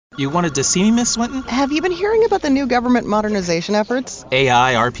You wanted to see me, Miss Swinton? Have you been hearing about the new government modernization efforts?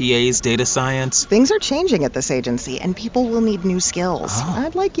 AI, RPAs, data science. Things are changing at this agency, and people will need new skills. Oh.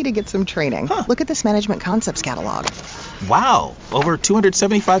 I'd like you to get some training. Look at this management concepts catalog. Wow, over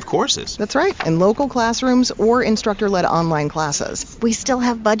 275 courses. That's right, in local classrooms or instructor-led online classes. We still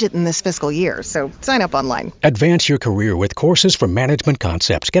have budget in this fiscal year, so sign up online. Advance your career with courses from Management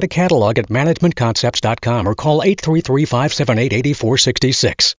Concepts. Get a catalog at managementconcepts.com or call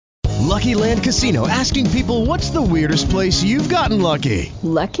 833-578-8466. Lucky Land Casino, asking people, what's the weirdest place you've gotten lucky?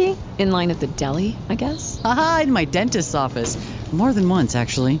 Lucky? In line at the deli, I guess? Aha, in my dentist's office. More than once,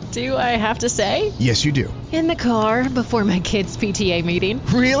 actually. Do I have to say? Yes, you do. In the car before my kids' PTA meeting.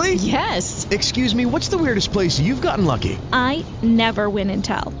 Really? Yes. Excuse me, what's the weirdest place you've gotten lucky? I never win and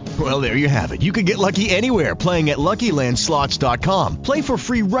tell. Well, there you have it. You can get lucky anywhere, playing at LuckyLandSlots.com. Play for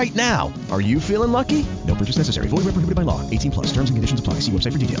free right now. Are you feeling lucky? No purchase necessary. Void where prohibited by law. 18+. Terms and conditions apply. See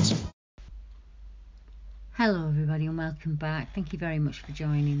website for details. Hello everybody and welcome back. Thank you very much for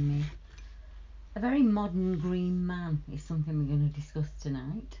joining me. A very modern green man is something we're going to discuss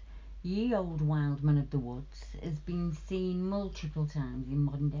tonight. Ye old Wildman of the woods has been seen multiple times in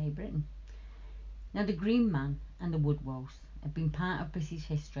modern day Britain. Now the green man and the wood wolf have been part of British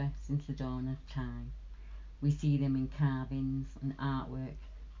history since the dawn of time. We see them in carvings and artwork,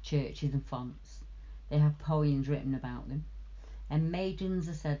 churches and fonts. They have poems written about them, and maidens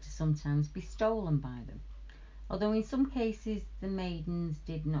are said to sometimes be stolen by them. Although in some cases the maidens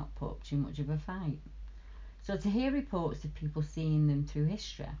did not put up too much of a fight. So to hear reports of people seeing them through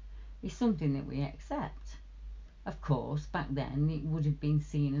history is something that we accept. Of course, back then it would have been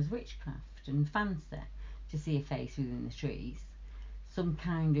seen as witchcraft and fancy to see a face within the trees, some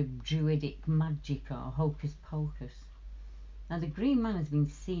kind of druidic magic or hocus pocus. Now the green man has been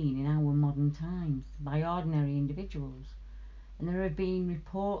seen in our modern times by ordinary individuals, and there have been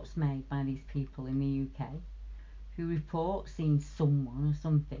reports made by these people in the UK who report seeing someone or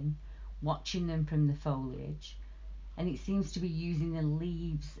something watching them from the foliage, and it seems to be using the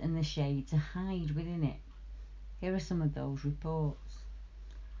leaves and the shade to hide within it. Here are some of those reports.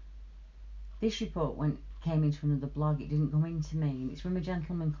 This report came into another blog, it didn't come into me, and it's from a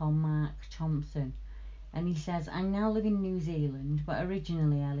gentleman called Mark Thompson, and he says, I now live in New Zealand, but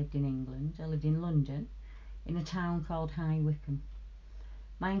originally I lived in England. I lived in London, in a town called High Wycombe.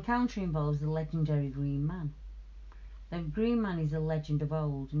 My encounter involves the legendary Green Man. The Green Man is a legend of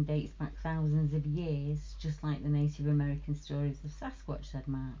old and dates back thousands of years, just like the Native American stories of Sasquatch, said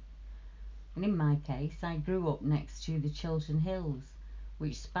Mark. And in my case, I grew up next to the Chiltern Hills,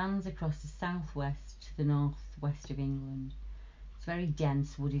 which spans across the southwest to the northwest of England. It's a very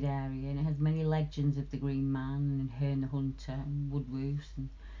dense wooded area, and it has many legends of the Green Man and Herne the Hunter and Woodwose and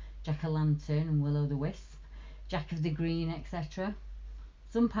Jack-o'-lantern and Will-o'-the-Wisp, Jack of the Green, etc.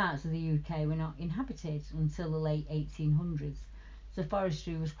 Some parts of the UK were not inhabited until the late 1800s, so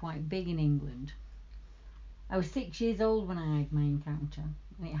forestry was quite big in England. I was 6 years old when I had my encounter,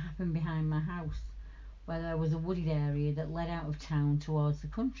 and it happened behind my house, where there was a wooded area that led out of town towards the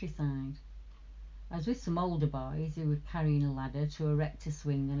countryside. I was with some older boys who were carrying a ladder to erect a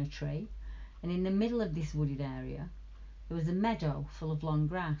swing on a tree, and in the middle of this wooded area there was a meadow full of long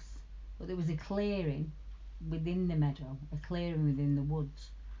grass, but there was a clearing within the meadow, a clearing within the woods.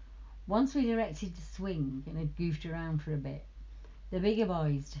 Once we'd erected the swing and had goofed around for a bit, the bigger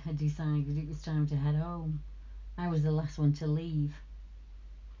boys had decided it was time to head home. I was the last one to leave.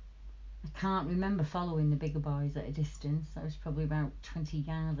 I can't remember following the bigger boys at a distance. I was probably about 20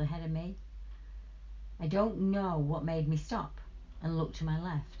 yards ahead of me. I don't know what made me stop and look to my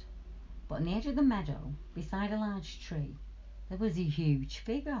left, but on the edge of the meadow, beside a large tree, there was a huge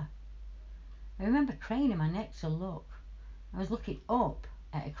figure. I remember craning my neck to look. I was looking up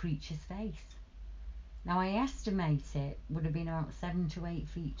at a creature's face. Now I estimate it would have been about 7 to 8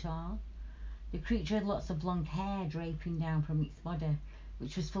 feet tall. The creature had lots of long hair draping down from its body,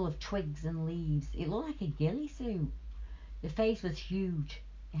 which was full of twigs and leaves. It looked like a ghillie suit. The face was huge.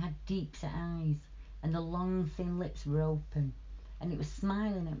 It had deep set eyes, and the long thin lips were open, and it was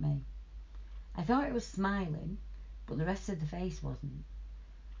smiling at me. I thought it was smiling, but the rest of the face wasn't.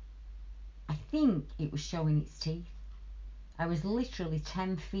 I think it was showing its teeth. I was literally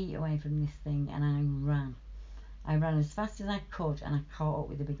 10 feet away from this thing, and I ran. I ran as fast as I could, and I caught up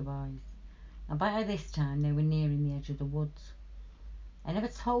with the bigger boys. Now by this time they were nearing the edge of the woods. I never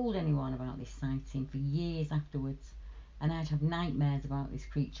told anyone about this sighting for years afterwards, and I'd have nightmares about this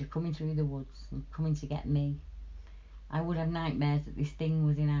creature coming through the woods and coming to get me. I would have nightmares that this thing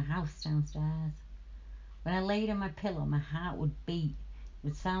was in our house downstairs. When I laid on my pillow, my heart would beat. It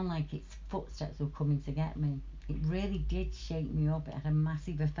would sound like its footsteps were coming to get me. It really did shake me up. It had a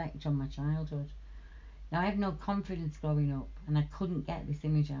massive effect on my childhood. Now, I had no confidence growing up, and I couldn't get this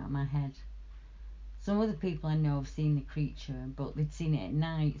image out of my head. Some other people I know have seen the creature, but they'd seen it at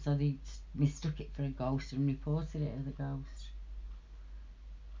night, so they mistook it for a ghost and reported it as a ghost.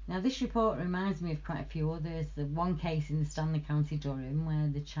 Now, this report reminds me of quite a few others. The one case in the Stanley County, Durham, where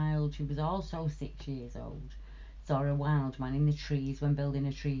the child, who was also 6 years old, saw a wildman in the trees when building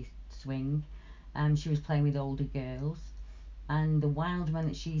a tree swing. She was playing with older girls, and the wildman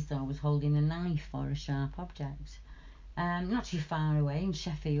that she saw was holding a knife or a sharp object. Not too far away in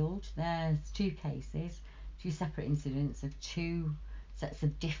Sheffield, there's two cases, two separate incidents of two sets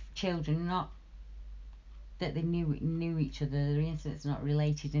of children, not that they knew each other. The incidents are not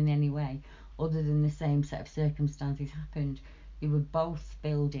related in any way, other than the same set of circumstances happened. They were both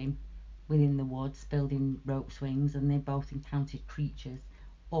building within the woods, building rope swings, and they both encountered creatures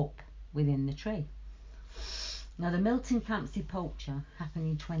up within the tree. Now, the Milton Campsie poacher happened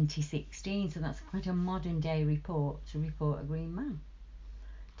in 2016, so that's quite a modern day report to report a green man.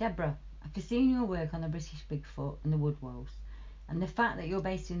 Deborah, after seeing your work on the British Bigfoot and the Woodwolves, and the fact that you're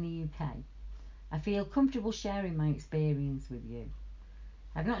based in the UK, I feel comfortable sharing my experience with you.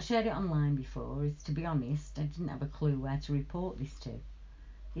 I've not shared it online before, as to be honest, I didn't have a clue where to report this to.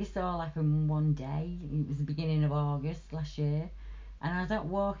 This all happened one day. It was the beginning of August last year, and I was out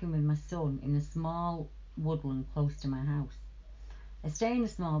walking with my son in a small woodland close to my house. I stay in a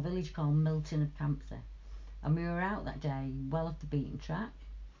small village called Milton of Campsie, and we were out that day well off the beaten track.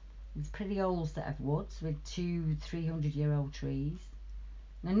 It's a pretty old set of woods with 200-300-year-old trees.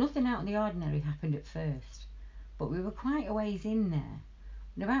 Now, nothing out of the ordinary happened at first, but we were quite a ways in there,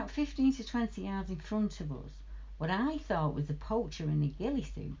 and about 15 to 20 yards in front of us, what I thought was a poacher in a ghillie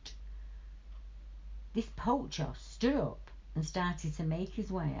suit. This poacher stood up and started to make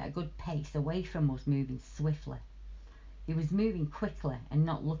his way at a good pace away from us, moving swiftly. He was moving quickly and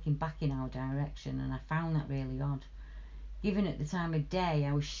not looking back in our direction, and I found that really odd. Given at the time of day,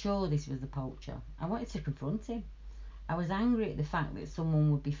 I was sure this was a poacher. I wanted to confront him. I was angry at the fact that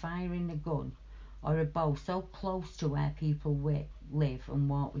someone would be firing a gun or a bow so close to where people live and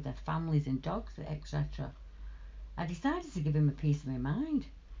walk with their families and dogs, etc. I decided to give him a piece of my mind,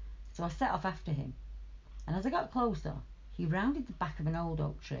 so I set off after him. And as I got closer, he rounded the back of an old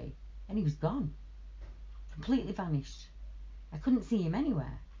oak tree, and he was gone. Completely vanished. I couldn't see him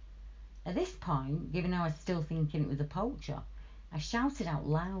anywhere. At this point, given I was still thinking it was a poacher, I shouted out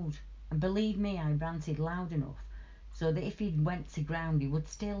loud, and believe me, I ranted loud enough so that if he went to ground, he would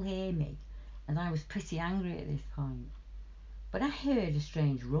still hear me, and I was pretty angry at this point. But I heard a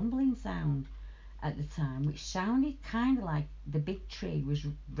strange rumbling sound at the time, which sounded kind of like the big tree was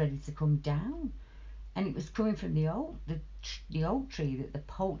ready to come down, and it was coming from the oak tree that the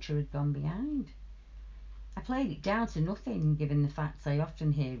poacher had gone behind. I played it down to nothing, given the fact I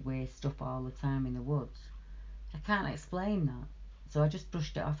often hear weird stuff all the time in the woods. I can't explain that, so I just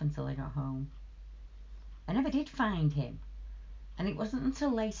brushed it off until I got home. I never did find him, and it wasn't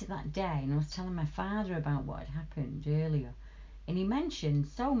until later that day, and I was telling my father about what had happened earlier, and he mentioned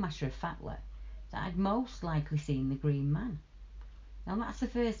so matter-of-factly that I'd most likely seen the Green Man. Now, that's the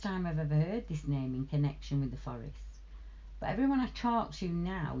first time I've ever heard this name in connection with the forest, but everyone I talk to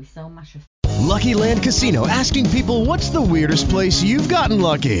now is so matter-of-fact. Lucky Land Casino, asking people, what's the weirdest place you've gotten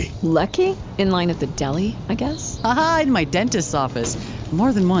lucky? Lucky? In line at the deli, I guess? Aha, in my dentist's office.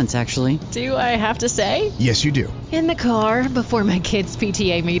 More than once, actually. Do I have to say? Yes, you do. In the car before my kids'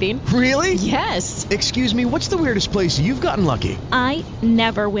 PTA meeting. Really? Yes. Excuse me, what's the weirdest place you've gotten lucky? I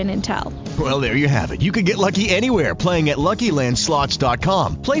never win and tell. Well, there you have it. You can get lucky anywhere, playing at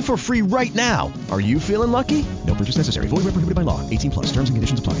LuckyLandSlots.com. Play for free right now. Are you feeling lucky? No purchase necessary. Void where prohibited by law. 18 plus. Terms and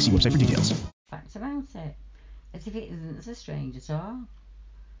conditions apply. See website for details. Fact about it, as if it isn't so strange at all.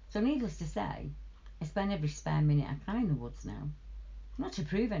 So needless to say, I spend every spare minute I can in the woods now. Not to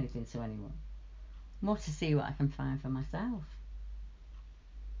prove anything to anyone, more to see what I can find for myself.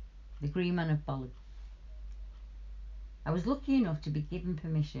 The Green Man of Bolly. I was lucky enough to be given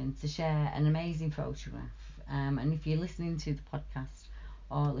permission to share an amazing photograph, and if you're listening to the podcast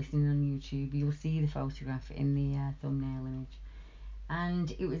or listening on YouTube, you'll see the photograph in the thumbnail image.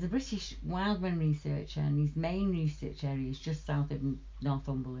 And it was a British Wildman researcher, and his main research area is just south of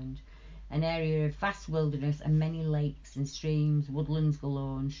Northumberland, an area of vast wilderness and many lakes and streams, woodlands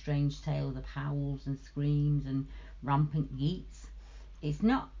galore, and strange tales of howls and screams and rampant geese. It's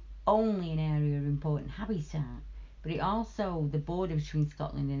not only an area of important habitat, but it also the border between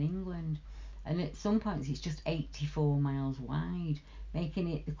Scotland and England, and at some points it's just 84 miles wide, making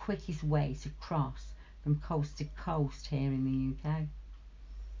it the quickest way to cross from coast to coast here in the UK.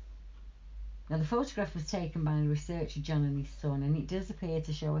 Now, the photograph was taken by the researcher John and his son, and it does appear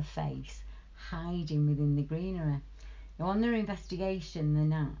to show a face hiding within the greenery. Now, on their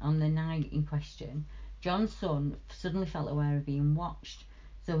investigation on the night in question, John's son suddenly felt aware of being watched.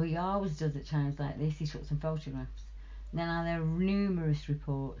 So he always does at times like this, he took some photographs. Now, there are numerous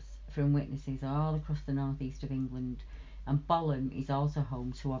reports from witnesses all across the northeast of England, and Bolam is also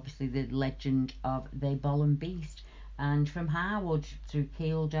home to obviously the legend of the Bolam Beast. And from Harwood through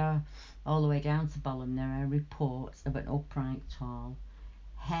Kielder all the way down to Bolam, there are reports of an upright, tall,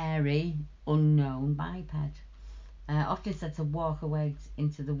 hairy, unknown biped. Often said to walk away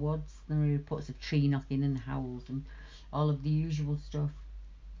into the woods. There are reports of tree knocking and howls and all of the usual stuff.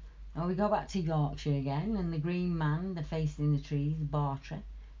 Now we go back to Yorkshire again, and the Green Man, the face in the trees, Bartre,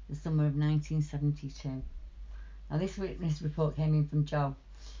 the summer of 1972. Now this witness report came in from Joe,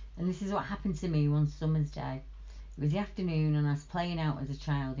 and this is what happened to me one summer's day. It was the afternoon, and I was playing out as a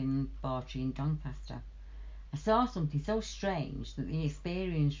child in Bartre in Doncaster. I saw something so strange that the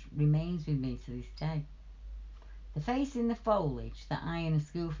experience remains with me to this day. The face in the foliage that I and a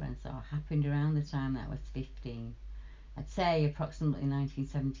school friend saw happened around the time that I was 15. I'd say approximately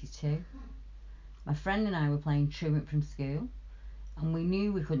 1972. My friend and I were playing truant from school, and we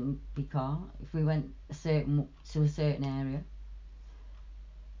knew we couldn't be caught if we went to a certain area.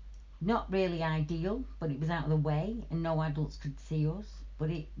 Not really ideal, but it was out of the way and no adults could see us. But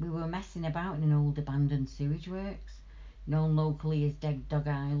we were messing about in an old abandoned sewage works, known locally as Dead Dog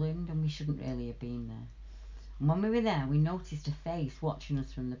Island, and we shouldn't really have been there. And when we were there, we noticed a face watching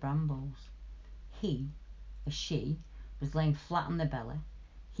us from the brambles. He, a she, was laying flat on the belly,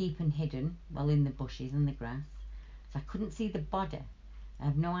 heaping hidden, well in the bushes and the grass. So I couldn't see the body. I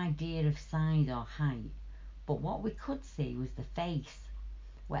have no idea of size or height, but what we could see was the face.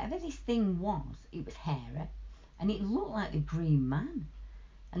 Whatever this thing was, it was hairy, and it looked like the Green Man.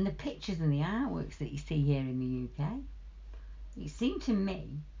 And the pictures and the artworks that you see here in the UK, it seemed to me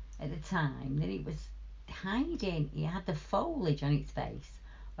at the time that it was hiding. It had the foliage on its face,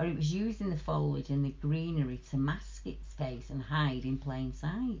 or it was using the foliage and the greenery to mask its face and hide in plain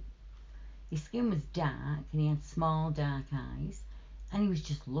sight. His skin was dark, and he had small dark eyes, and he was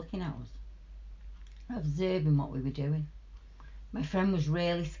just looking at us, observing what we were doing. My friend was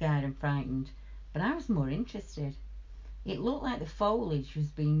really scared and frightened, but I was more interested. It looked like the foliage was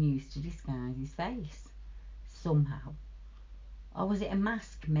being used to disguise his face, somehow. Or was it a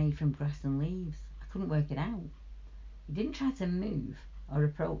mask made from grass and leaves? I couldn't work it out. He didn't try to move or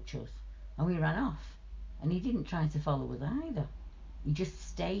approach us, and we ran off. And he didn't try to follow us either. He just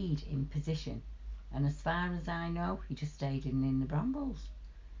stayed in position, and as far as I know, he just stayed in the brambles.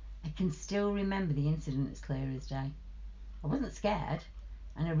 I can still remember the incident as clear as day. I wasn't scared,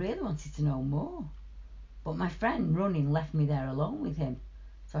 and I really wanted to know more. But my friend running left me there alone with him,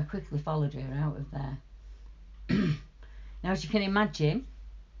 so I quickly followed her out of there. Now, as you can imagine,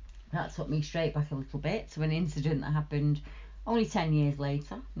 that took me straight back a little bit to an incident that happened only 10 years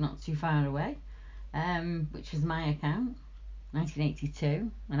later, not too far away, which was my account, 1982,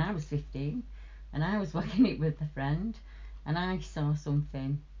 and I was 15, and I was working it with a friend, and I saw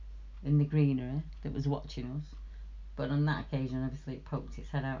something in the greenery that was watching us. But on that occasion, obviously, it poked its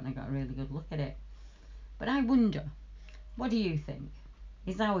head out and I got a really good look at it. But I wonder, what do you think?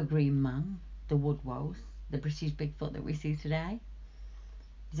 Is our Green Man the woodwose, the British Bigfoot that we see today?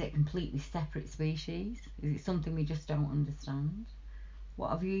 Is it a completely separate species? Is it something we just don't understand?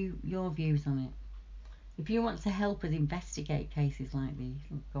 What are your views on it? If you want to help us investigate cases like these,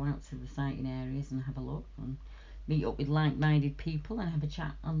 go out to the sighting areas and have a look, and meet up with like-minded people and have a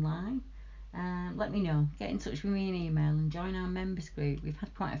chat online. Let me know. Get in touch with me in email and join our members group. We've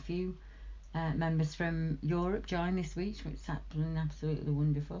had quite a few members from Europe join this week, which is absolutely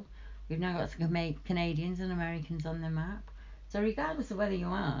wonderful. We've now got some Canadians and Americans on the map. So regardless of whether you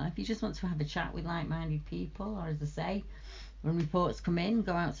are, if you just want to have a chat with like-minded people, or as I say, when reports come in,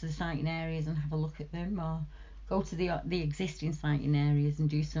 go out to the sighting areas and have a look at them, or go to the existing sighting areas and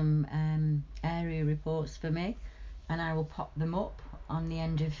do some area reports for me, and I will pop them up on the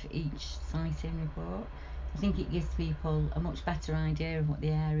end of each sighting report. I think it gives people a much better idea of what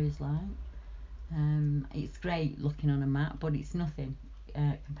the area is like. It's great looking on a map, but it's nothing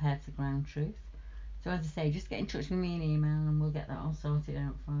compared to ground truth. So as I say, just get in touch with me in email and we'll get that all sorted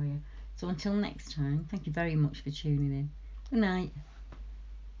out for you. So until next time, thank you very much for tuning in. Good night.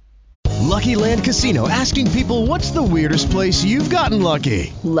 Lucky Land Casino, asking people, what's the weirdest place you've gotten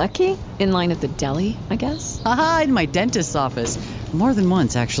lucky? Lucky? In line at the deli, I guess? Aha, in my dentist's office. More than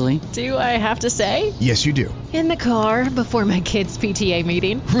once, actually. Do I have to say? Yes, you do. In the car before my kids' PTA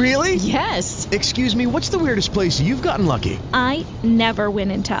meeting. Really? Yes. Excuse me, what's the weirdest place you've gotten lucky? I never win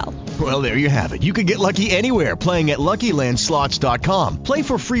and tell. Well, there you have it. You can get lucky anywhere, playing at LuckyLandSlots.com. Play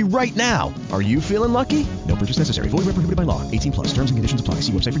for free right now. Are you feeling lucky? No purchase necessary. Void where prohibited by law. 18 plus. Terms and conditions apply.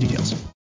 See website for details.